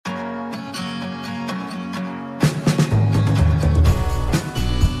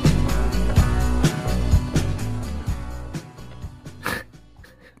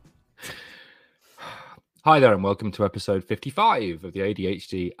Hi there and welcome to episode 55 of the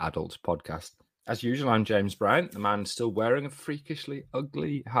ADHD Adults Podcast. As usual, I'm James Brown, the man still wearing a freakishly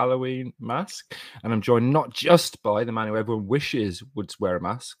ugly Halloween mask. And I'm joined not just by the man who everyone wishes would wear a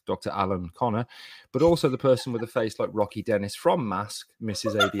mask, Dr. Alan Connor, but also the person with a face like Rocky Dennis from Mask,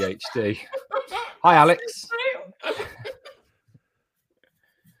 Mrs. ADHD. Hi, Alex.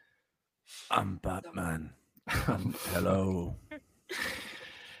 I'm Batman. Hello.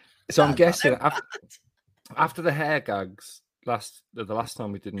 So I'm guessing after the hair gags the last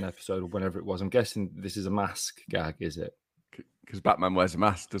time we did an episode or whenever it was, I'm guessing this is a mask gag, is it? Because Batman wears a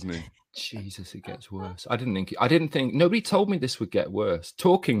mask, doesn't he? Jesus, it gets worse. I didn't think nobody told me this would get worse.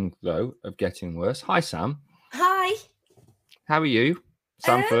 Talking though of getting worse. Hi, Sam. Hi. How are you?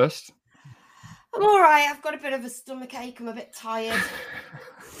 Sam first. I'm all right. I've got a bit of a stomach ache. I'm a bit tired.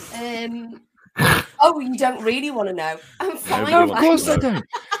 Oh, you don't really want to know? I'm fine. No, of course I don't.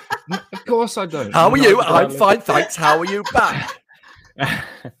 Of course I don't. How are you? I'm fine, thanks. How are you back?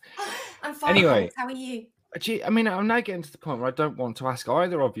 I'm fine. Anyway. Thanks. How are you? Gee, I mean, I'm now getting to the point where I don't want to ask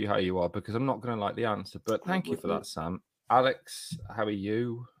either of you how you are because I'm not going to like the answer. But thank you for that, Sam. Alex, how are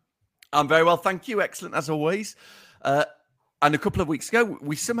you? I'm very well, thank you. Excellent as always. And a couple of weeks ago,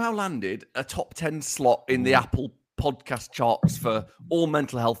 we somehow landed a top 10 slot in the Apple podcast charts for all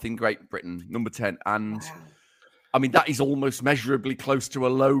mental health in Great Britain, number 10. And Wow. I mean, that is almost measurably close to a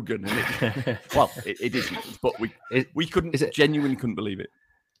Logan. And it isn't, but we genuinely couldn't believe it.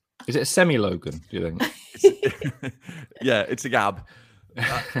 Is it a semi-Logan, do you think? Yeah, it's a Gab.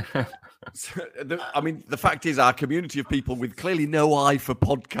 The fact is, our community of people with clearly no eye for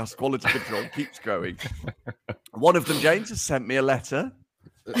podcast quality control keeps growing. One of them, James, has sent me a letter.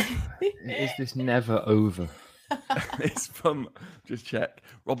 Is this never over? It's from, just check,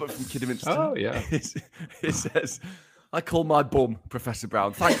 Robert from Kidderminster. Oh, yeah. It says, I call my bum Professor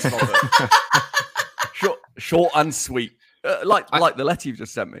Brown. Thanks, Robert. short and sweet. Like the letter you've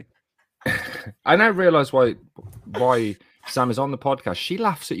just sent me. I now realise why Sam is on the podcast. She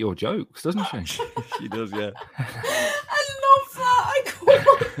laughs at your jokes, doesn't she? She does, yeah. I love that. I call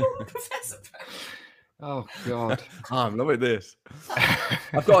my mum Professor Brown. Oh, God. I'm loving this.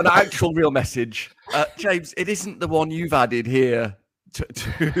 I've got an actual real message. James, it isn't the one you've added here to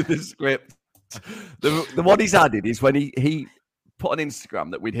the script. The one he's added is when he put on Instagram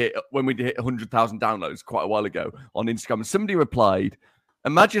that we'd hit 100,000 downloads quite a while ago on Instagram. And somebody replied,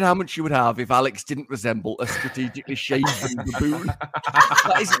 imagine how much you would have if Alex didn't resemble a strategically shaven baboon.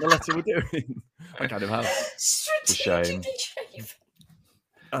 That isn't the letter we're doing. I kind of have. Strategically shaven.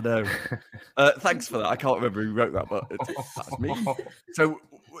 I know. Thanks for that. I can't remember who wrote that, but that's me. So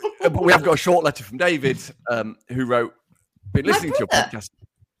we have got a short letter from David, who wrote, been listening to your podcast.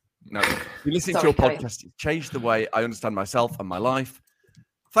 No, been listening to your podcast. It's changed the way I understand myself and my life.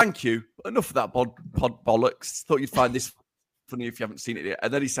 Thank you. But enough of that pod bollocks. Thought you'd find this funny if you haven't seen it yet.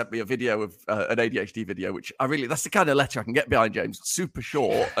 And then he sent me a video of an ADHD video, which that's the kind of letter I can get behind, James. Super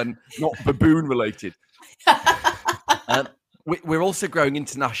short and not baboon related. We're also growing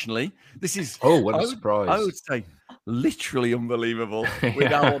internationally. This is what a surprise. I would say literally unbelievable. We're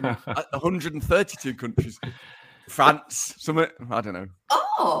now on 132 countries. France, something, I don't know.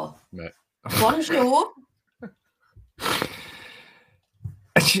 Oh. No. Bonjour.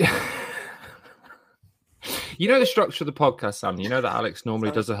 You know the structure of the podcast, Sam. You know that Alex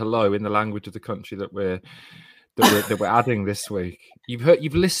normally does a hello in the language of the country that we're adding this week.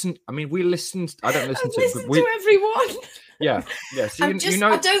 You've listened. I mean, we listened. I don't listen to it, but to everyone. Yeah. So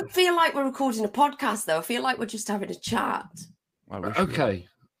I don't feel like we're recording a podcast, though. I feel like we're just having a chat. Okay.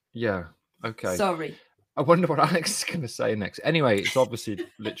 Yeah. Okay. Sorry. I wonder what Alex is going to say next. Anyway, it's obviously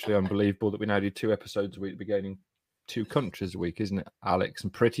literally unbelievable that we now do 2 episodes a week. We're gaining 2 countries a week, isn't it, Alex?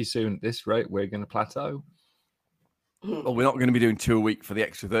 And pretty soon at this rate, we're going to plateau. Well, we're not going to be doing 2 a week for the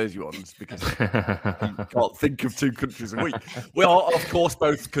extra Thursday ones because you can't think of 2 countries a week. We are, of course,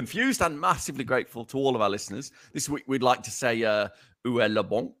 both confused and massively grateful to all of our listeners. This week, we'd like to say "Où est le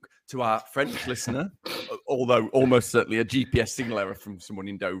banque" to our French listener, although almost certainly a GPS signal error from someone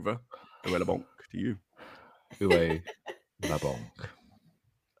in Dover. "Où est le banque" to you. Où est la banque?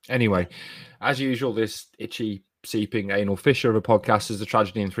 Anyway, as usual, this itchy, seeping anal fissure of a podcast is a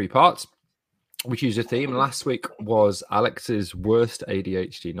tragedy in 3 parts. We choose a theme. Last week was Alex's worst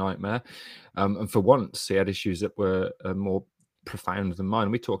ADHD nightmare. And for once, he had issues that were more profound than mine.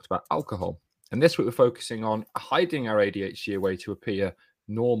 We talked about alcohol. And this week, we're focusing on hiding our ADHD away to appear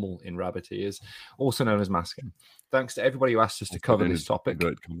normal in rabbit ears, also known as masking. Thanks to everybody who asked us to cover this topic.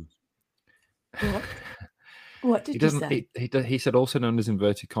 What did he say? He said also known as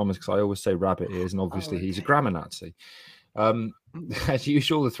inverted commas because I always say rabbit ears, and obviously he's a grammar Nazi. As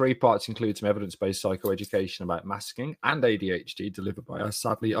usual, the 3 parts include some evidence-based psychoeducation about masking and ADHD delivered by our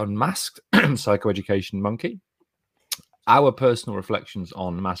sadly unmasked psychoeducation monkey, our personal reflections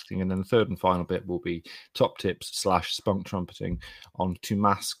on masking, and then the third and final bit will be top tips / spunk trumpeting on to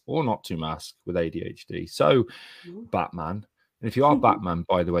mask or not to mask with ADHD. So, Batman. And if you are Batman,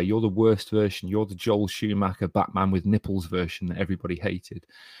 by the way, you're the worst version. You're the Joel Schumacher Batman with nipples version that everybody hated.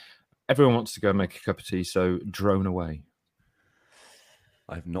 Everyone wants to go make a cup of tea, so drone away.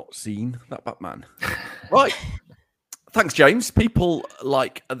 I've not seen that Batman. Right. Thanks, James. People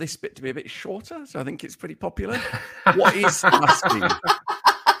like this bit to be a bit shorter, so I think it's pretty popular. What is masking?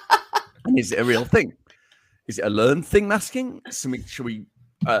 And is it a real thing? Is it a learned thing, masking? Shall we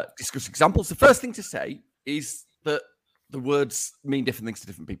discuss examples? The first thing to say is that the words mean different things to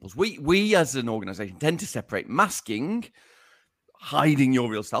different people. We as an organization tend to separate masking, hiding your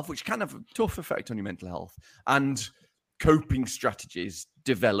real self, which can have a tough effect on your mental health, and coping strategies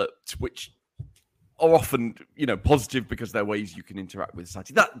developed, which are often, positive because they're ways you can interact with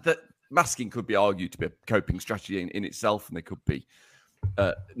society. That masking could be argued to be a coping strategy in itself, and they could be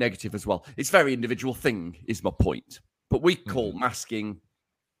negative as well. It's a very individual thing, is my point. But we call masking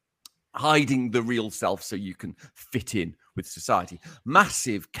hiding the real self so you can fit in with society.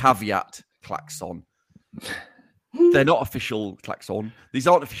 Massive caveat, klaxon. They're not official klaxon. These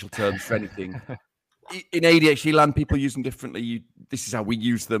aren't official terms for anything. In ADHD land, people use them differently. This is how we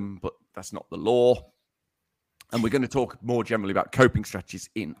use them, but that's not the law. And we're going to talk more generally about coping strategies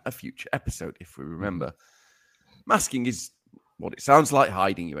in a future episode, if we remember. Masking is what it sounds like,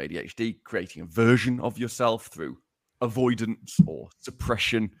 hiding your ADHD, creating a version of yourself through avoidance or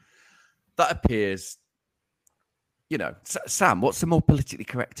suppression that appears, Sam, what's a more politically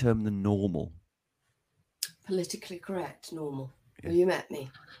correct term than normal? Politically correct, normal. Yeah. Have you met me?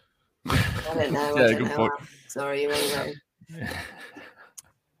 I don't know. Yeah, I don't good know. point. Sorry, you ain't know.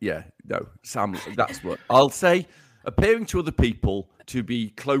 Yeah, no, Sam, that's what I'll say. Appearing to other people to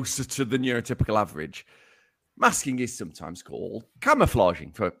be closer to the neurotypical average. Masking is sometimes called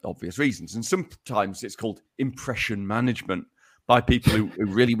camouflaging for obvious reasons. And sometimes it's called impression management by people who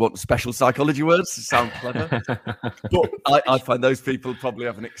really want special psychology words to sound clever. But I find those people probably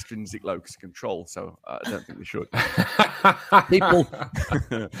have an extrinsic locus of control, so I don't think they should.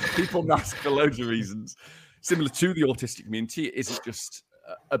 People mask for loads of reasons. Similar to the autistic community, it isn't just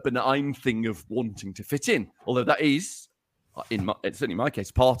a benign thing of wanting to fit in, although that is, certainly in my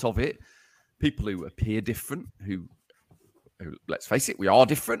case, part of it. People who appear different, who let's face it, we are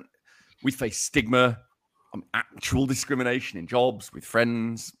different. We face stigma, actual discrimination in jobs, with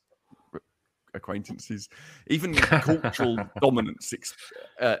friends, acquaintances, even cultural dominance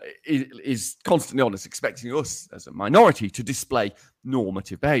is constantly on us, expecting us as a minority to display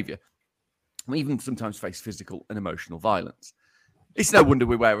normative behaviour. We even sometimes face physical and emotional violence. It's no wonder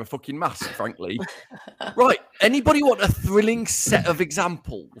we wear a fucking mask, frankly. Right. Anybody want a thrilling set of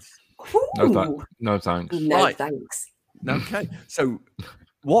examples? No thanks. No, right. thanks. Okay. So,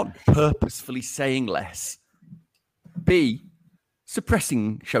 1, purposefully saying less. B,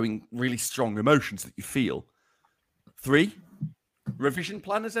 suppressing, showing really strong emotions that you feel. 3, revision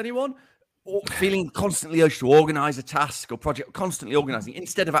planners, anyone? Or feeling constantly urged to organise a task or project, constantly organising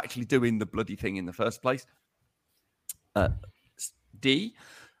instead of actually doing the bloody thing in the first place. D,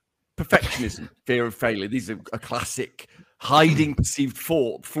 perfectionism, fear of failure. These are a classic hiding perceived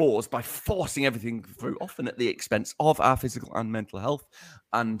flaws by forcing everything through, often at the expense of our physical and mental health,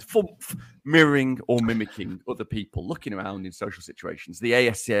 and mirroring or mimicking other people, looking around in social situations. The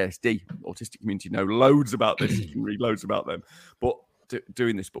ASD, autistic community, know loads about this. You can read loads about them, but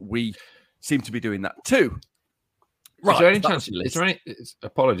doing this, but we seem to be doing that too. Right, is there any chance?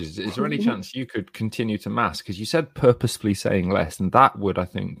 Apologies. Is there any chance you could continue to mask? Because you said purposefully saying less, and that would, I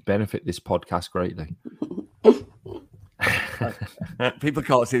think, benefit this podcast greatly. People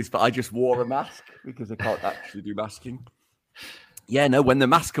can't see this, but I just wore a mask because I can't actually do masking. Yeah, no. When the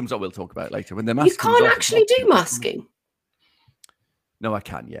mask comes up, we'll talk about it later. When the mask, you can't actually do masking. No, I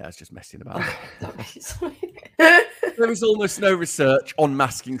can. Yeah, I was just messing about. There is almost no research on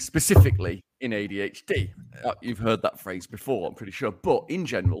masking specifically in ADHD. You've heard that phrase before, I'm pretty sure. But in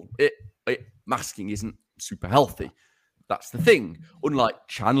general, masking isn't super healthy. That's the thing. Unlike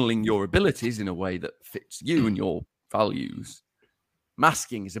channeling your abilities in a way that fits you and your values,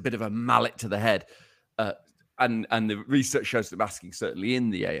 masking is a bit of a mallet to the head. And the research shows that masking, certainly in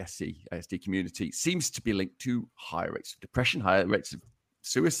the ASD community, seems to be linked to higher rates of depression, higher rates of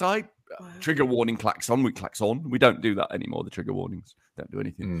suicide. Wow. Trigger warning, klaxon. We klaxon. We don't do that anymore. The trigger warnings don't do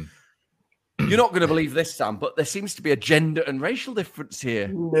anything. You're not going to believe this, Sam, but there seems to be a gender and racial difference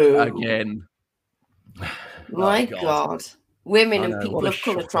here again. My God. God. Women I and know, people what a of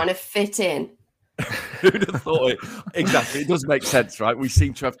colour shocker. trying to fit in. Who'd have thought it? Exactly. It does make sense, right? We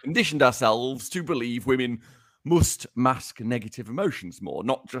seem to have conditioned ourselves to believe women must mask negative emotions more,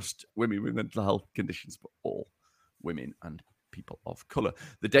 not just women with mental health conditions, but all women and people of colour.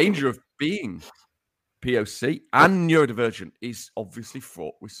 The danger of being POC and neurodivergent is obviously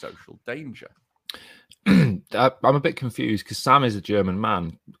fraught with social danger. I'm a bit confused because Sam is a German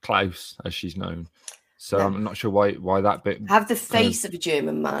man, Klaus, as she's known. So No. I'm not sure why that bit. Have the face of a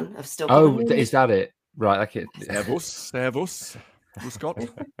German man. I've still got Oh, the is that it? Right. Okay. Servus, Scott.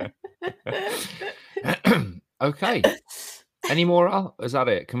 Okay. Any more, Al? Is that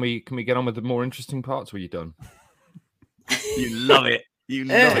it? Can we get on with the more interesting parts? Or are you done? You love it. You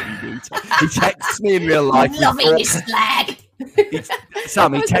love it. You do. He texts me in real life. Loving this slag.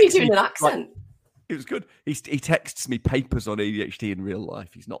 Sam, he That was me texts doing me. an accent. It was good. He texts me papers on ADHD in real life.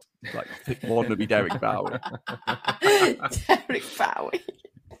 He's not like wannabe Derek Bowie. Derek Bowie.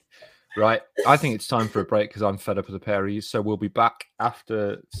 Right. I think it's time for a break because I'm fed up with the pair of you. So we'll be back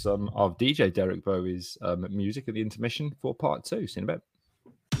after some of DJ Derek Bowie's music at the intermission for part 2. See you in a bit.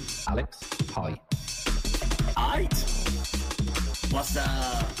 Alex, hi. Aight. What's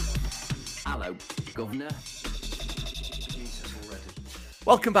hello, Governor. Jesus already.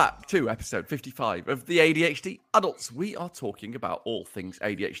 Welcome back to episode 55 of the ADHD Adults. We are talking about all things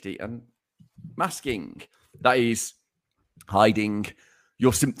ADHD and masking. That is, hiding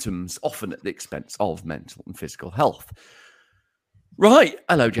your symptoms, often at the expense of mental and physical health. Right.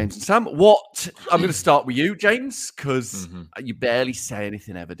 Hello, James and Sam. I'm going to start with you, James, because you barely say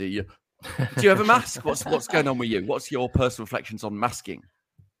anything ever, do you? Do you ever mask? What's going on with you? What's your personal reflections on masking?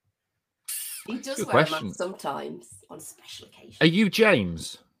 He does Good wear a question. mask sometimes on special occasions. Are you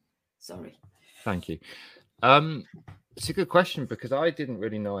James? Sorry. Thank you. It's a good question because I didn't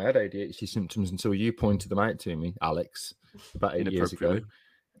really know I had ADHD symptoms until you pointed them out to me, Alex, about 8 years ago.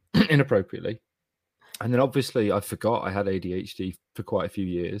 Inappropriately. And then obviously I forgot I had ADHD for quite a few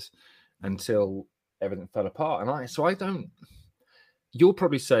years until everything fell apart. You'll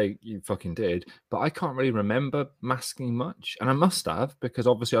probably say you fucking did, but I can't really remember masking much. And I must have, because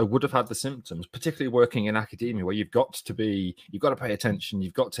obviously I would have had the symptoms, particularly working in academia where you've got to pay attention.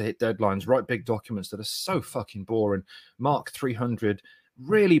 You've got to hit deadlines, write big documents that are so fucking boring, mark 300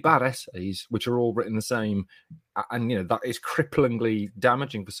 really bad essays, which are all written the same. And, that is cripplingly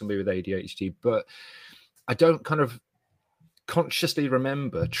damaging for somebody with ADHD. But I don't kind of consciously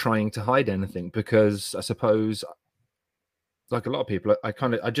remember trying to hide anything because I suppose, like a lot of people, I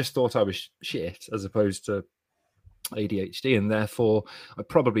just thought I was shit as opposed to ADHD, and therefore I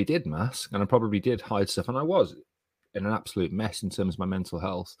probably did mask and I probably did hide stuff, and I was in an absolute mess in terms of my mental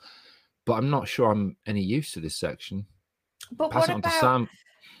health. But I'm not sure I'm any use to this section. But Pass what it on about?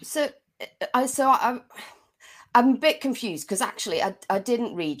 to Sam. I'm a bit confused because actually I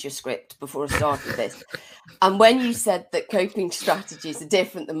didn't read your script before I started this, and when you said that coping strategies are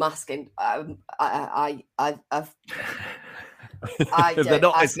different than masking, I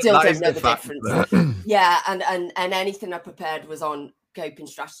still don't know the difference. Yeah, and anything I prepared was on coping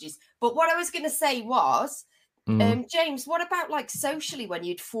strategies. But what I was going to say was, James, what about like socially when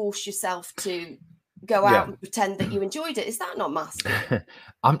you'd force yourself to go out and pretend that you enjoyed it? Is that not masking?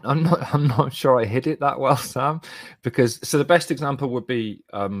 I'm not sure I hid it that well, Sam, because the best example would be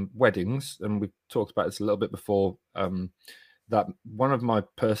weddings, and we talked about this a little bit before. That one of my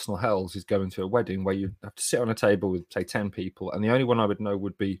personal hells is going to a wedding where you have to sit on a table with, say, 10 people, and the only one I would know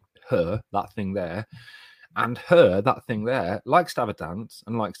would be her, that thing there. And her, that thing there, likes to have a dance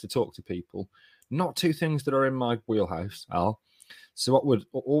and likes to talk to people. Not two things that are in my wheelhouse, Al. So what would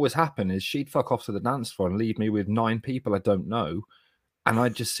always happen is she'd fuck off to the dance floor and leave me with 9 people I don't know. And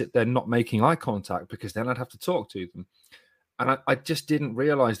I'd just sit there not making eye contact because then I'd have to talk to them. And I just didn't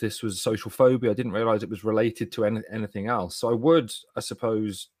realize this was social phobia. I didn't realize it was related to anything else. So I would, I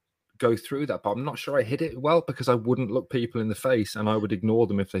suppose, go through that. But I'm not sure I hid it well because I wouldn't look people in the face and I would ignore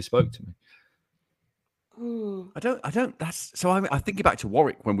them if they spoke to me. I don't. That's so. I think back to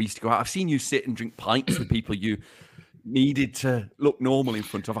Warwick when we used to go out. I've seen you sit and drink pints with people you needed to look normal in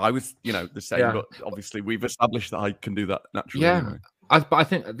front of. I was, the same. Yeah. But obviously, we've established that I can do that naturally. Yeah, anyway. But I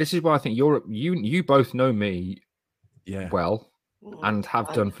think this is why I think you both know me well and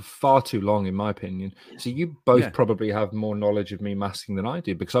have done for far too long, in my opinion. So you both probably have more knowledge of me masking than I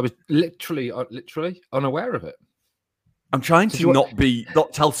do because I was literally unaware of it. I'm trying to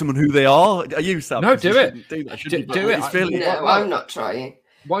not tell someone who they are. Are you, Sam? No, do it. Do that, do it. It's really, no, I'm not trying.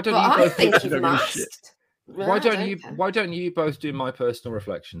 Why don't you both think you've masked? Why don't you both do my personal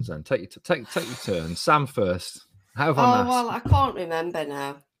reflections then? Take your turn. Sam first. How have I masked? Well, I can't remember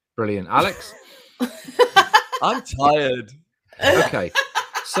now. Brilliant. Alex? I'm tired. Okay.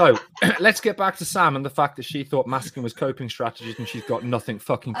 So let's get back to Sam and the fact that she thought masking was coping strategies and she's got nothing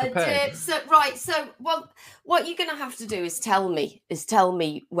fucking prepared. I did. So, well, what you're going to have to do is tell me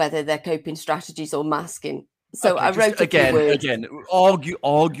whether they're coping strategies or masking. So Okay, I wrote again,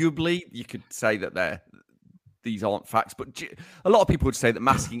 arguably, you could say that these aren't facts, but a lot of people would say that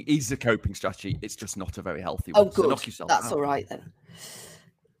masking is a coping strategy. It's just not a very healthy one. Oh, good. So knock yourself That's out. all right then.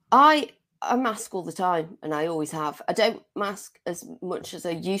 I mask all the time, and I always have. I don't mask as much as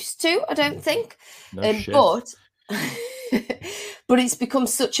I used to, I don't think. But it's become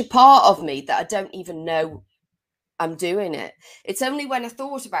such a part of me that I don't even know I'm doing it. It's only when I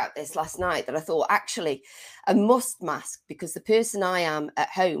thought about this last night that I thought, actually, I must mask, because the person I am at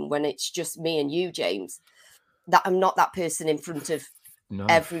home when it's just me and you, James, that I'm not that person in front of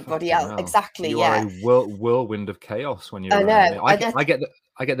everybody else. Hell. Exactly. You yeah. are a whirlwind of chaos when you're I know.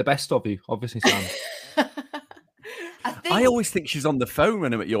 I get the best of you, obviously, Sam. I always think she's on the phone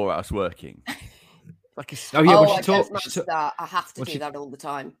when I'm at your house working. Like when she I talks, have to do that all the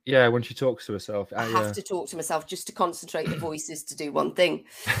time. Yeah, when she talks to herself. I have to talk to myself just to concentrate the voices to do one thing.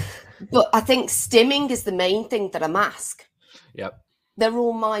 But I think stimming is the main thing that I mask. Yep. They're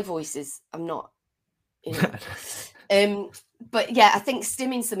all my voices. I'm not, but yeah, I think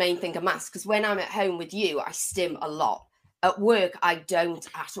stimming's the main thing I mask, because when I'm at home with you, I stim a lot. At work, I don't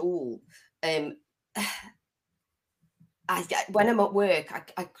at all. When I'm at work,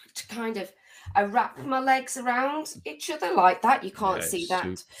 I wrap my legs around each other like that. You can't see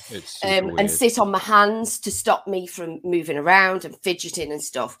that. It's and sit on my hands to stop me from moving around and fidgeting and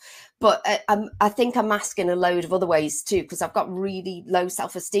stuff. But I think I'm masking a load of other ways too, because I've got really low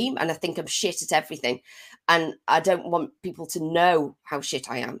self-esteem and I think I'm shit at everything. And I don't want people to know how shit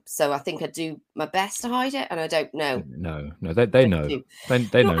I am. So I think I do my best to hide it, and I don't know. No, they know.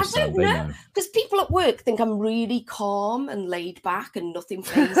 They know, Sam. They know. Because people at work think I'm really calm and laid back and nothing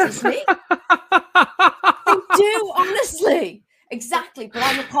phases me. They do, honestly. Exactly. But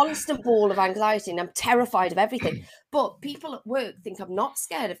I'm a constant ball of anxiety and I'm terrified of everything. But people at work think I'm not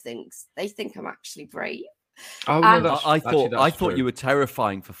scared of things. They think I'm actually brave. Oh, no, I thought you were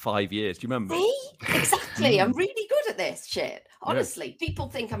terrifying for 5 years. Do you remember? See? Exactly. I'm really good at this shit. Honestly, people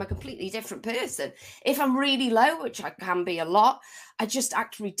think I'm a completely different person. If I'm really low, which I can be a lot, I just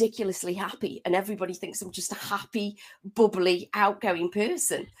act ridiculously happy, and everybody thinks I'm just a happy, bubbly, outgoing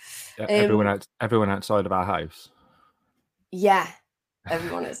person. Yeah, everyone outside of our house. Yeah,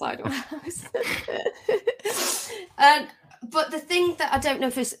 everyone outside of our house. But the thing that I don't know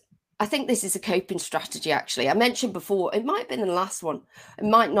if I think this is a coping strategy, actually. I mentioned before, it might have been in the last one. It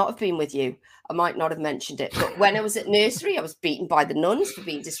might not have been with you. I might not have mentioned it. But when I was at nursery, I was beaten by the nuns for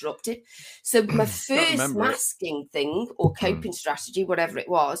being disruptive. So my first masking thing or coping strategy, whatever it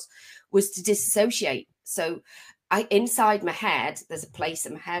was to disassociate. So inside my head, there's a place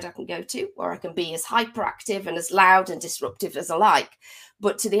in my head I can go to where I can be as hyperactive and as loud and disruptive as I like.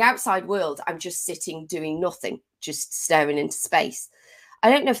 But to the outside world, I'm just sitting doing nothing, just staring into space. I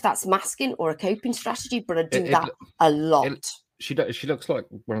don't know if that's masking or a coping strategy, but I do that a lot. She looks like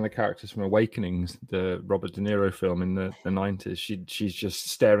one of the characters from Awakenings, the Robert De Niro film in the 90s. She's just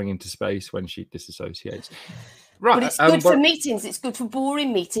staring into space when she disassociates. Right. But it's good for meetings. It's good for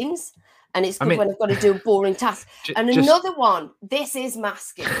boring meetings. And it's good when I've got to do a boring task. Another one, this is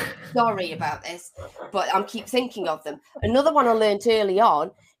masking. Sorry about this, but I keep thinking of them. Another one I learned early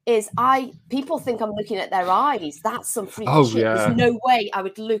on is people think I'm looking at their eyes. That's some freaky shit. Yeah. There's no way I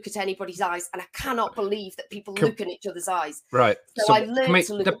would look at anybody's eyes, and I cannot believe that people look at each other's eyes. Right. So I learned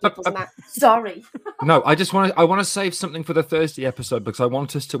to look at people's mouth. Sorry. No, I want to save something for the Thursday episode, because I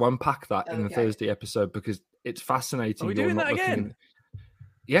want us to unpack that in the Thursday episode, because it's fascinating. Are we doing that again?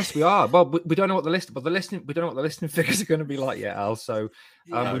 Yes, we are. Well, we don't know what the listening figures are going to be like yet, Al. So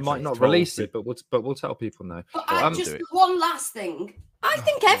we might not release it, but we'll tell people now. But just one last thing. I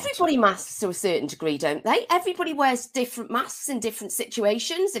think everybody masks to a certain degree, don't they? Everybody wears different masks in different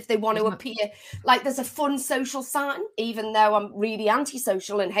situations if they want to appear like there's a fun social sign, even though I'm really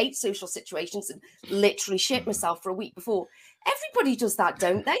antisocial and hate social situations and literally shit myself for a week before. Everybody does that,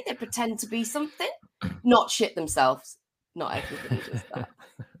 don't they? They pretend to be something, not shit themselves. Not everybody does that.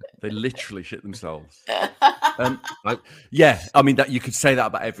 They literally shit themselves. I mean, that you could say that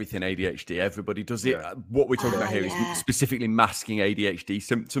about everything ADHD. Everybody does it. What we're talking about here is specifically masking ADHD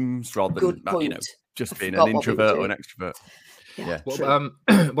symptoms rather than just being an introvert or an extrovert.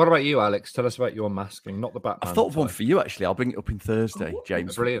 What about you, Alex? Tell us about your masking, not the Batman. I thought of one for you, actually. I'll bring it up in Thursday,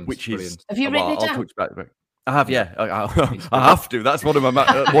 James. Brilliant. Have you written it down? I'll talk about it. I have, yeah. I have to. That's one of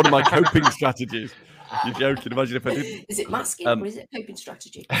my coping strategies. You're joking. Imagine if I didn't. Is it masking or is it coping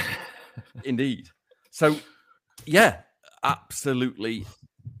strategy? Indeed. So Yeah, absolutely,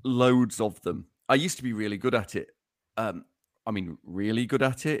 loads of them. I used to be really good at it. Really good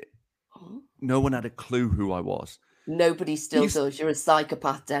at it. No one had a clue who I was. Nobody still does. You're a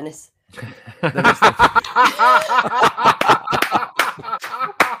psychopath, Dennis.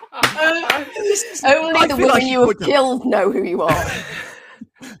 Only the women you have killed know who you are.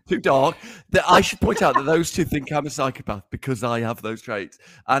 Too dark. That I should point out that those two think I'm a psychopath because I have those traits,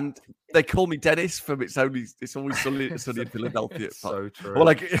 and they call me Dennis from It's Always Sunny in Philadelphia. So true. Or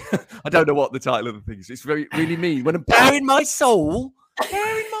like, I don't know what the title of the thing is. It's really mean when I'm bearing my soul,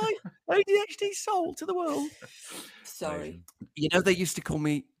 bearing my ADHD soul to the world. Sorry. You know, they used to call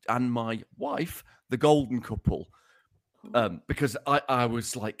me and my wife the golden couple. Because I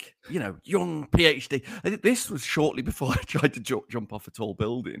was like, young PhD. I think this was shortly before I tried to jump off a tall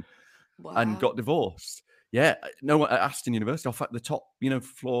building and got divorced. Yeah, no, at Aston University, off at the top,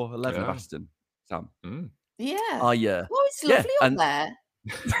 floor 11 of Aston, Sam. Yeah. It's lovely up there.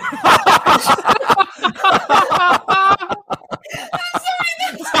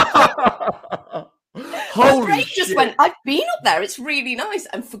 Holy just went, I've been up there. It's really nice,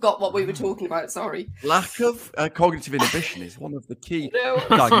 and forgot what we were talking about. Sorry. Lack of cognitive inhibition is one of the key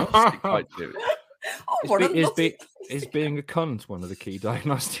diagnostic criteria. Is being a cunt one of the key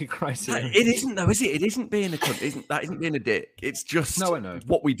diagnostic criteria? It isn't, though, is it? It isn't being a cunt. That isn't being a dick. It's just I know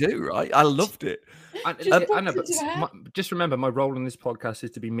what we do, right? I loved it. I know, but just remember, my role in this podcast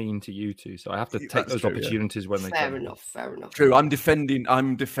is to be mean to you two, so I have to take those opportunities when they come. Fair enough. True. I'm defending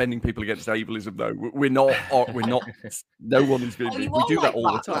people against ableism, though. We're not. No one is being. We do that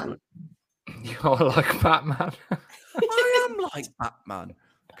all the time. You're like Batman. I am like Batman.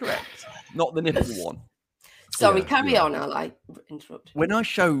 Correct. Not the nipple one. Sorry, carry on. I'll interrupt. When I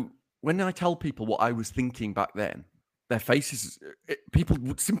tell people what I was thinking back then, their faces, people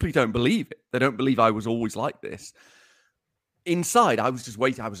simply don't believe it. They don't believe I was always like this. Inside, I was just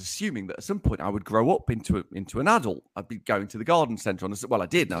waiting. I was assuming that at some point I would grow up into an adult. I'd be going to the garden centre. Well, I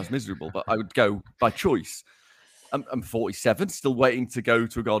did, and I was miserable, but I would go by choice. I'm 47, still waiting to go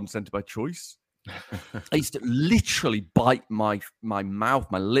to a garden centre by choice. I used to literally bite my mouth,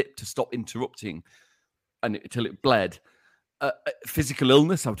 my lip, to stop interrupting, until it bled. Physical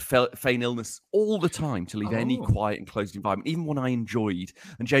illness, I would feign illness all the time to leave any quiet and closed environment, even one I enjoyed.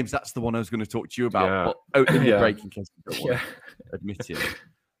 And James, that's the one I was going to talk to you about. But in the break, in case you don't want to admit it,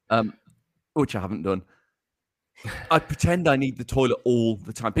 which I haven't done. I pretend I need the toilet all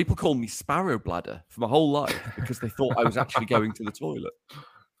the time. People call me Sparrow Bladder for my whole life because they thought I was actually going to the toilet.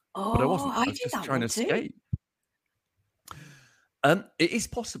 But I wasn't. I was just trying to escape. It is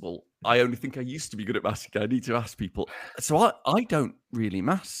possible. I only think I used to be good at masking. I need to ask people. So I don't really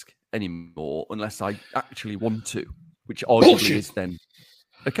mask anymore unless I actually want to, which arguably is then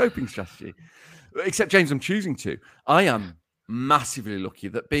a coping strategy. Except, James, I'm choosing to. I am massively lucky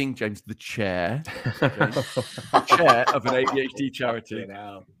that being, James, the chair of an ADHD charity.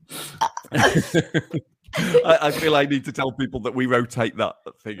 I feel I need to tell people that we rotate that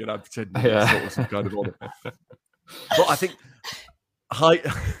thing, and I pretend it's sort of some kind of honor. But I think how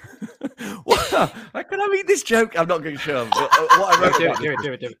can I read this joke? I'm not going to show them. But what I wrote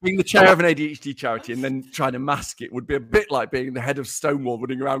do it. Being the chair of an ADHD charity and then trying to mask it would be a bit like being the head of Stonewall,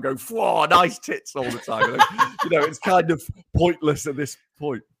 running around going, "Whoa, nice tits" all the time. It's kind of pointless at this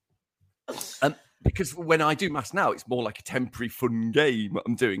point. Because when I do mask now, it's more like a temporary fun game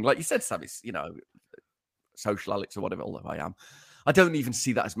I'm doing. Like you said, Sam, it's, social Alex or whatever, although I am. I don't even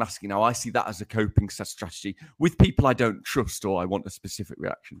see that as masking now. I see that as a coping strategy with people I don't trust or I want a specific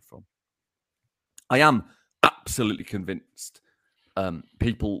reaction from. I am absolutely convinced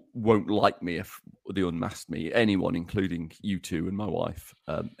people won't like me if they unmask me. Anyone, including you two and my wife.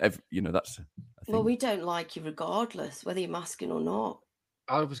 That's a thing. Well, we don't like you regardless, whether you're masking or not.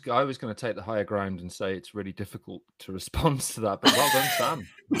 I was going to take the higher ground and say it's really difficult to respond to that, but well done, Sam.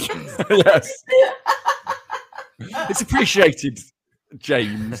 Yes. It's appreciated,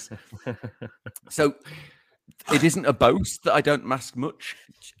 James. So it isn't a boast that I don't mask much.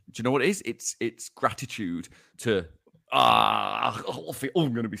 Do you know what it is? It's gratitude to I'm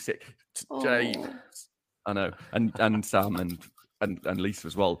going to be sick. James, I know, and Sam and Lisa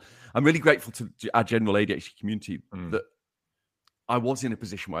as well. I'm really grateful to our general ADHD community that I was in a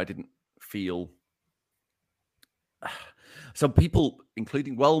position where I didn't feel. Some people,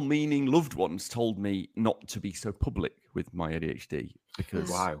 including well-meaning loved ones, told me not to be so public with my ADHD because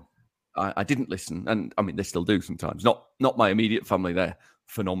I didn't listen. And I mean, they still do sometimes. Not my immediate family; they're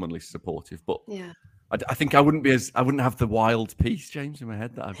phenomenally supportive. But I think I wouldn't have the wild peace, James, in my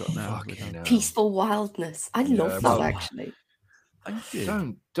head that I've got now. Peaceful wildness. I love that actually.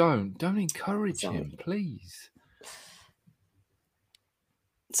 Don't encourage him, please.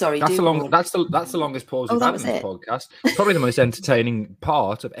 Sorry, That's the longest pause we've had in this podcast. Probably the most entertaining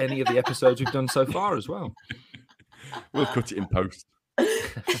part of any of the episodes we've done so far as well. We'll cut it in post.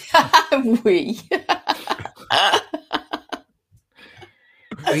 We.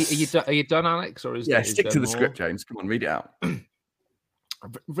 Are you done, Alex? Or stick to the script, James. Come on, read it out.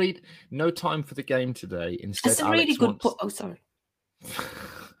 Read. No time for the game today. Instead, that's a really good point. Oh, sorry.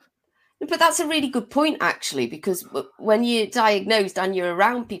 But that's a really good point, actually, because when you're diagnosed and you're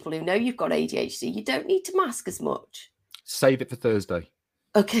around people who know you've got ADHD, you don't need to mask as much. Save it for Thursday.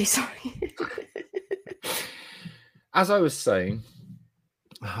 Okay, sorry. As I was saying,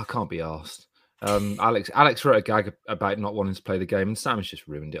 I can't be asked. Alex wrote a gag about not wanting to play the game, and Sam has just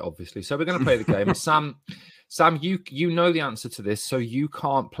ruined it, obviously. So we're going to play the game. Sam, you know the answer to this, so you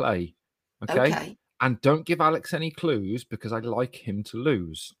can't play. Okay? And don't give Alex any clues because I'd like him to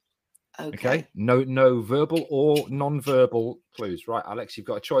lose. Okay. No verbal or non-verbal clues. Right, Alex, you've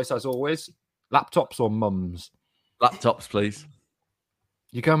got a choice as always. Laptops or mums? Laptops, please.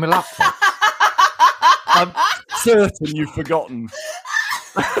 You're going with laptops? I'm certain you've forgotten.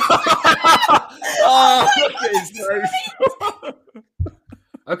 Look at his face.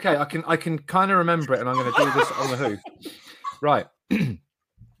 Okay, I can kind of remember it, and I'm going to do this on the hoof. Right.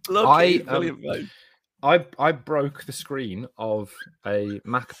 I broke the screen of a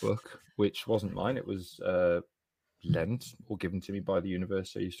MacBook, which wasn't mine. It was lent or given to me by the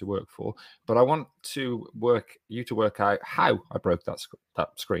university I used to work for. But I want you to work out how I broke that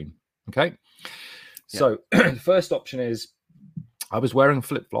screen. Okay. Yeah. So the first option is I was wearing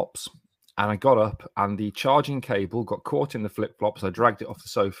flip-flops and I got up and the charging cable got caught in the flip-flops. I dragged it off the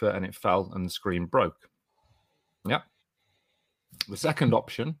sofa and it fell and the screen broke. Yeah. The second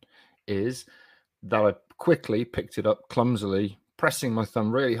option is that I quickly picked it up clumsily, pressing my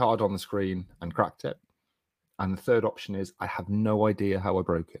thumb really hard on the screen and cracked it. And the third option is I have no idea how I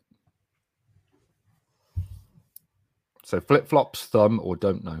broke it. So flip-flops, thumb, or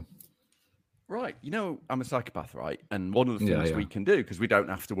don't know. Right. You know, I'm a psychopath, right? And one of the things we can do, because we don't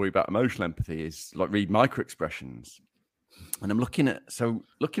have to worry about emotional empathy, is like read micro-expressions. And I'm looking at Sam,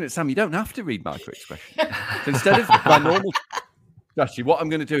 you don't have to read micro-expressions. So instead of my normal strategy, what I'm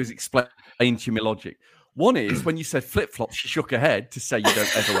going to do is explain to you my logic. One is when you said flip-flops, she shook her head to say you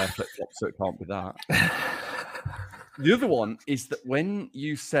don't ever wear flip-flops, so it can't be that. The other one is that when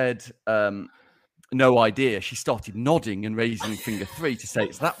you said no idea, she started nodding and raising finger 3 to say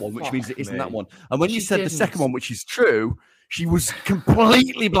it's that one, which means it isn't that one. And when you said the second one, which is true, she was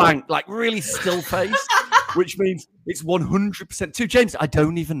completely blank, like really still-faced, which means it's 100% true. James, I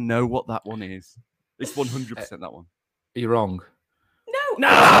don't even know what that one is. It's 100% that one. You're wrong.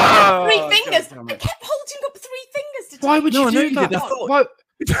 No! 3 fingers. I kept holding up 3 fingers to Why would you do that?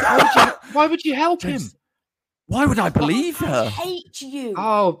 Why would you help him? Why would I believe her? I hate you.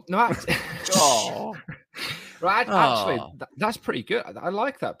 Oh, no. Right. Actually, that's pretty good. I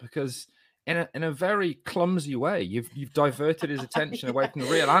like that because in a very clumsy way, you've diverted his attention away from the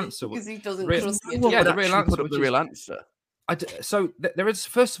real answer. Because he doesn't trust you. Yeah, the real answer. Put up the real answer. So there is,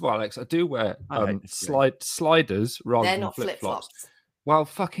 first of all, Alex, I do wear sliders rather than flip-flops. Well,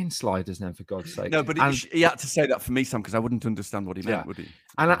 fucking sliders then, for God's sake. No, but he had to say that for me, Sam, because I wouldn't understand what he meant, would he?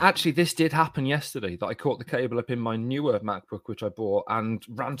 And actually, this did happen yesterday, that I caught the cable up in my newer MacBook, which I bought, and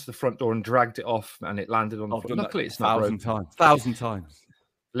ran to the front door and dragged it off, and it landed on the floor. Luckily, it's not broken. 1,000 times.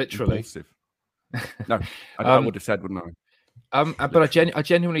 Literally. Impulsive. No, I would have said, wouldn't I? But I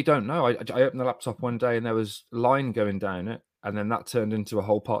genuinely don't know. I opened the laptop one day, and there was a line going down it, and then that turned into a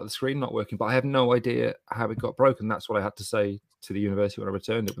whole part of the screen not working. But I have no idea how it got broken. That's what I had to say to the university when I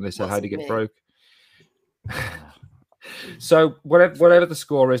returned it, when they said, how did it get broke? So whatever the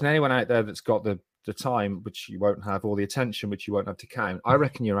score is, and anyone out there that's got the time, which you won't have, or the attention, which you won't have to count, I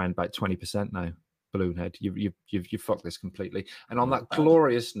reckon you're around about 20% now, Balloonhead. You've fucked this completely. And on that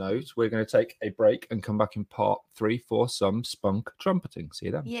glorious note, we're going to take a break and come back in part 3 for some spunk trumpeting. See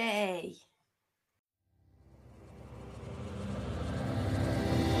you then. Yay.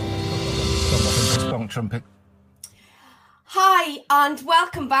 Spunk trumpet. Hi, and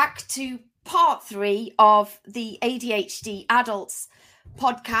welcome back to part 3 of the ADHD Adults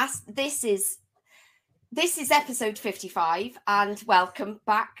podcast. This is episode 55, and welcome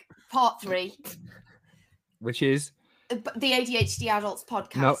back, part 3. Which is? The ADHD Adults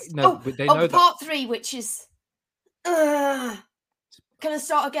podcast. No, but they know part 3, which is... can I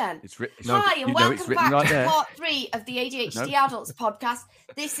start again? Hi, and welcome back to part 3 of the ADHD Adults podcast.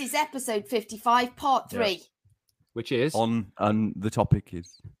 This is episode 55, part 3. Yes. Which is? And the topic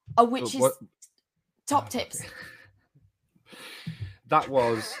is? Which is top tips. That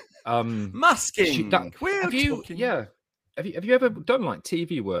was Masking. Have you ever done like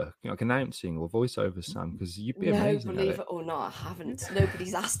TV work, like announcing or voiceover, Sam? Because you'd be amazing. Believe it or not, I haven't.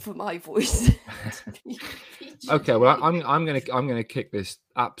 Nobody's asked for my voice. Okay, well, I'm gonna kick this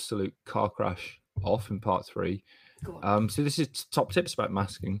absolute car crash off in part 3. So this is top tips about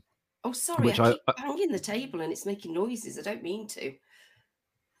masking. Oh, sorry, I keep banging the table and it's making noises. I don't mean to.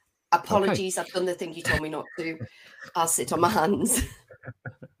 Apologies, okay. I've done the thing you told me not to. I'll sit on my hands.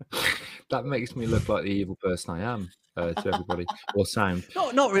 That makes me look like the evil person I am to everybody, or sound.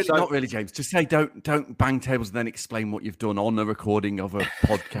 Not really, James. Just say don't bang tables and then explain what you've done on a recording of a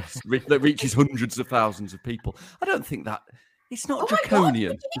podcast that reaches hundreds of thousands of people. I don't think that it's not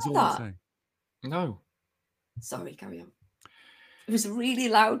draconian. Is all I'm saying. No. Sorry, carry on. It was a really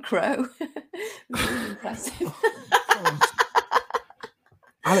loud crow. Really impressive.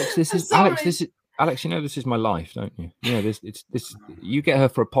 Alex, you know this is my life, don't you? Yeah, this. You get her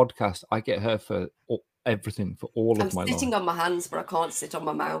for a podcast. I get her for everything, for all of my life. I'm sitting on my hands, but I can't sit on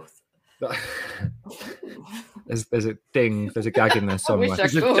my mouth. There's a ding. There's a gag in there somewhere. I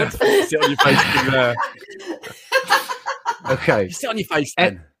wish I could. Sit on your face in there. Okay. Sit on your face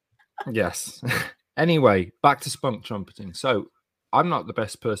then. Yes. Anyway, back to spunk trumpeting. So I'm not the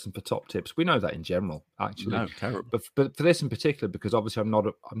best person for top tips. We know that in general, actually. No, terrible. But for this in particular, because obviously I'm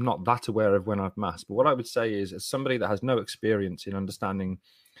not that aware of when I've masked. But what I would say is, as somebody that has no experience in understanding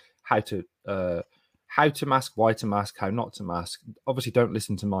how to mask, why to mask, how not to mask, obviously don't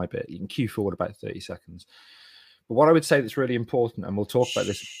listen to my bit. You can cue forward about 30 seconds. But what I would say that's really important, and we'll talk about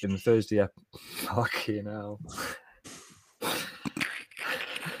this in the Thursday episode. Fucking hell.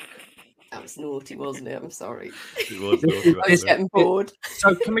 That was naughty, wasn't it? I'm sorry. It was naughty. I was getting bored.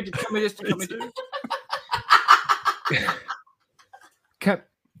 So can we just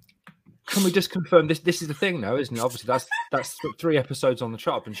confirm this? This is the thing, though, isn't it? Obviously, that's 3 episodes on the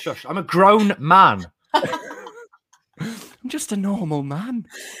chart. And shush, I'm a grown man. I'm just a normal man.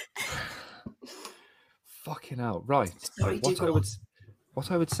 Fucking hell, right? Sorry,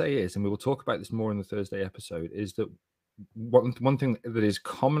 what I would say is, and we will talk about this more in the Thursday episode, is that one thing that is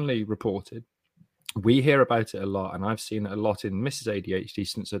commonly reported, we hear about it a lot, and I've seen it a lot in Mrs. ADHD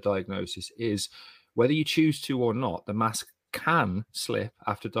since her diagnosis, is whether you choose to or not, the mask can slip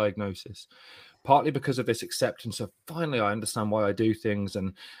after diagnosis, partly because of this acceptance of finally I understand why I do things,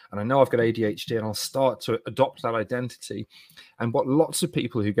 and I know I've got ADHD, and I'll start to adopt that identity. And what lots of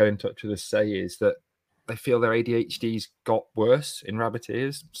people who go in touch with us say is that they feel their ADHD's got worse in rabbit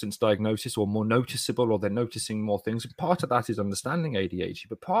ears since diagnosis, or more noticeable, or they're noticing more things. And part of that is understanding ADHD,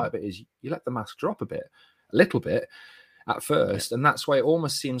 but part of it is you let the mask drop a little bit at first. And that's why it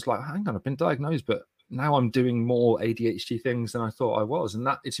almost seems like, hang on, I've been diagnosed, but now I'm doing more ADHD things than I thought I was. And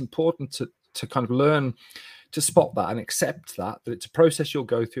that it's important to kind of learn to spot that and accept that it's a process you'll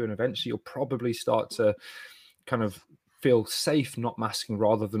go through. And eventually you'll probably start to kind of feel safe not masking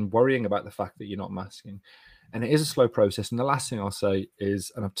rather than worrying about the fact that you're not masking. And it is a slow process. And the last thing I'll say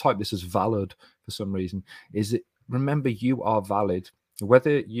is, and I've typed this as valid for some reason, is that remember you are valid.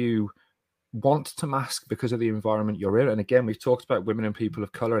 Whether you want to mask because of the environment you're in, and again, we've talked about women and people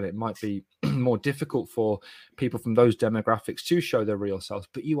of color, and it might be more difficult for people from those demographics to show their real selves,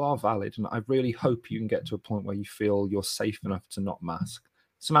 but you are valid. And I really hope you can get to a point where you feel you're safe enough to not mask.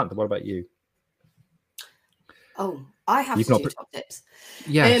 Samantha, what about you? Oh, I have to do top tips.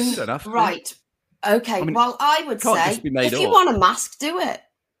 Yes. Right. Okay. I mean, well, I would say if you want a mask, do it.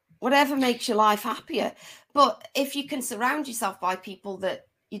 Whatever makes your life happier. But if you can surround yourself by people that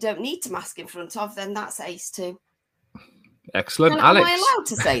you don't need to mask in front of, then that's ace too. Excellent. Am Alex, I allowed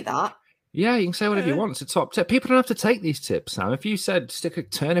to say that? Yeah, you can say whatever you want. It's a top tip. People don't have to take these tips, Sam. If you said stick a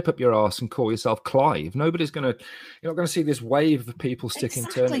turnip up your arse and call yourself Clive, you're not going to see this wave of people sticking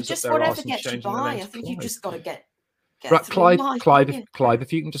turnips just up their arse whatever and gets you changing by. their names. I think you just got to get right, Clive, life, Clive,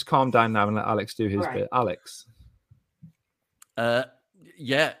 if you can just calm down now and let Alex do his bit. Alex.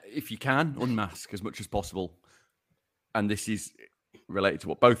 Yeah, if you can, unmask as much as possible. And this is related to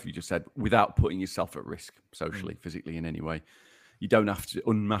what both of you just said, without putting yourself at risk socially, physically, in any way. You don't have to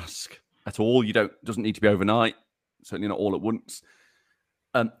unmask at all. Doesn't need to be overnight, certainly not all at once.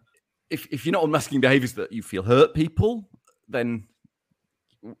 If you're not unmasking behaviors that you feel hurt people, then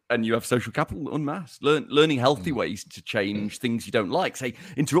and you have social capital, unmask. Learning healthy ways to change things you don't like, say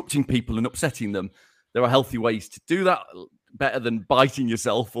interrupting people and upsetting them. There are healthy ways to do that, better than biting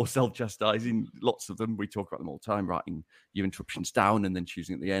yourself or self-chastising. Lots of them. We talk about them all the time, writing your interruptions down and then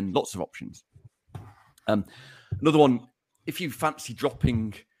choosing at the end. Lots of options. Another one, if you fancy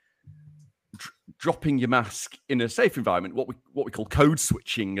dropping your mask in a safe environment, what we call code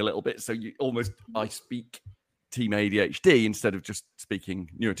switching a little bit. So I speak Team ADHD instead of just speaking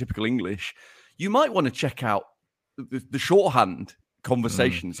neurotypical English, you might want to check out the shorthand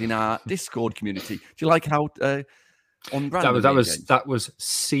conversations in our Discord community. Do you like how on brand that was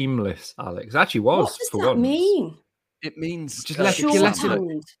seamless, Alex? It actually was. What does that mean? It means just let it.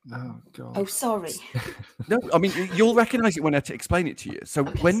 Oh God! Oh, sorry. No, I mean you'll recognise it when I explain it to you. So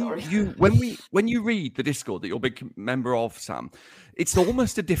when you read the Discord that you're a big member of, Sam, it's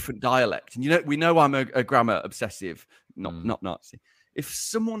almost a different dialect. And we know I'm a grammar obsessive, not Nazi. If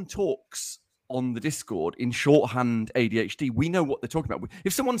someone talks on the Discord in shorthand ADHD, we know what they're talking about.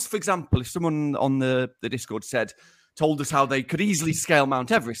 If someone on the Discord told us how they could easily scale Mount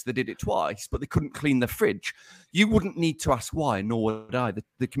Everest, they did it twice, but they couldn't clean their fridge, you wouldn't need to ask why, nor would I.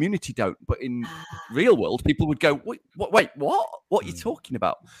 The community don't. But in real world, people would go, wait, what? What are you talking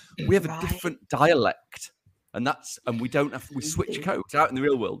about? We have a different dialect. And we don't have, we switch codes out in the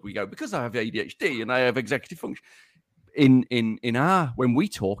real world. We go, because I have ADHD and I have executive function. In our, when we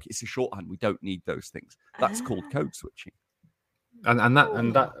talk, it's a shorthand. We don't need those things. That's called code switching. And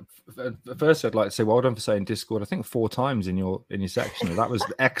that first I'd like to say well done for saying Discord, I think 4 times in your section. That was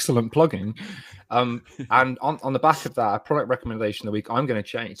excellent plugging. And on the back of that, a product recommendation of the week, I'm going to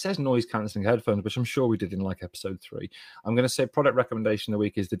change. It says noise cancelling headphones, which I'm sure we did in like episode 3. I'm going to say product recommendation of the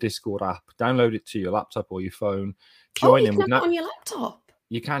week is the Discord app. Download it to your laptop or your phone. Join in with that on your laptop.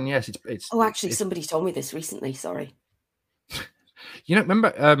 You can, yes. It's somebody told me this recently. Sorry.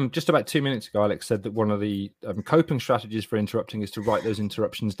 Remember just about 2 minutes ago, Alex said that one of the coping strategies for interrupting is to write those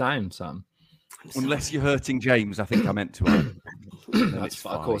interruptions down, Sam. Unless you're hurting James, I think I meant to. That's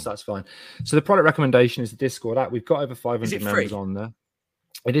fine. Of course, that's fine. So the product recommendation is the Discord app. We've got over 500 members on there.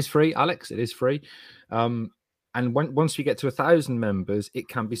 It is free, Alex. It is free. And once we get to 1,000 members, it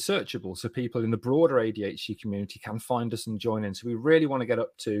can be searchable. So people in the broader ADHD community can find us and join in. So we really want to get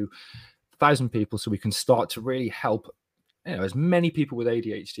up to 1,000 people so we can start to really help as many people with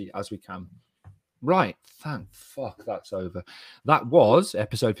ADHD as we can. Right, thank fuck that's over. That was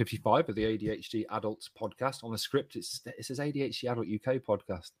episode 55 of the ADHD Adults podcast. On the script, it says ADHD Adult UK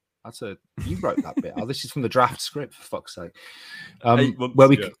podcast. You wrote that bit. This is from the draft script, for fuck's sake. Where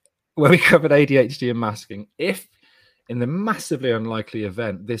we covered ADHD and masking. If in the massively unlikely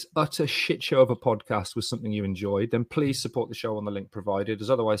event this utter shit show of a podcast was something you enjoyed, then please support the show on the link provided, as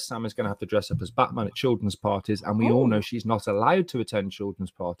otherwise Sam is going to have to dress up as Batman at children's parties, and we all know she's not allowed to attend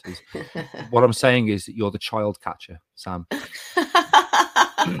children's parties. What I'm saying is that you're the child catcher, Sam.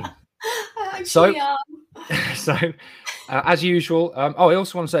 So as usual, I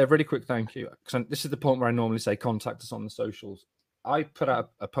also want to say a really quick thank you, because this is the point where I normally say contact us on the socials. I put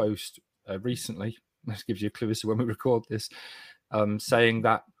out a post recently. This gives you a clue as to when we record this, saying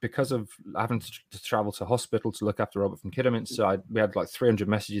that because of having to travel to hospital to look after Robert from Kidderminster, we had like 300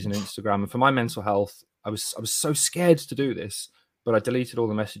 messages on Instagram. And for my mental health, I was so scared to do this, but I deleted all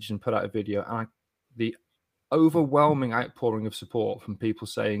the messages and put out a video. And the overwhelming outpouring of support from people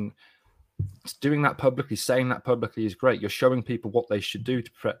saying, doing that publicly, saying that publicly is great. You're showing people what they should do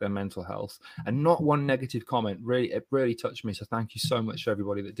to protect their mental health. And not one negative comment. It really touched me. So thank you so much to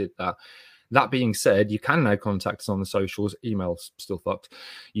everybody that did that. That being said, you can now contact us on the socials. Email's still fucked.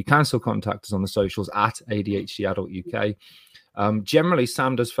 You can still contact us on the socials at ADHD Adult UK. Generally,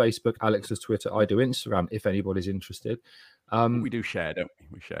 Sam does Facebook, Alex does Twitter, I do Instagram, if anybody's interested. We do share, don't we?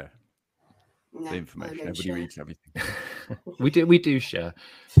 We share the information. Everybody reads everything. we do share.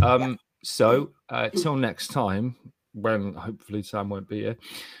 So till next time, when hopefully Sam won't be here.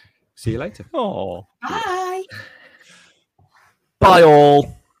 See you later. Oh, bye. Bye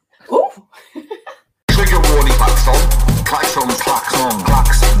all. Trigger warning klaxon, klaxon, klaxon,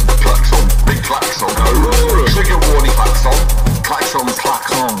 klaxon, klaxon, big klaxon. Trigger warning klaxon, klaxon,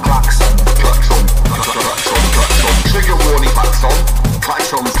 klaxon, klaxon, klaxon, klaxon, klaxon. Trigger warning klaxon,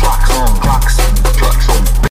 klaxon, klaxon, klaxon.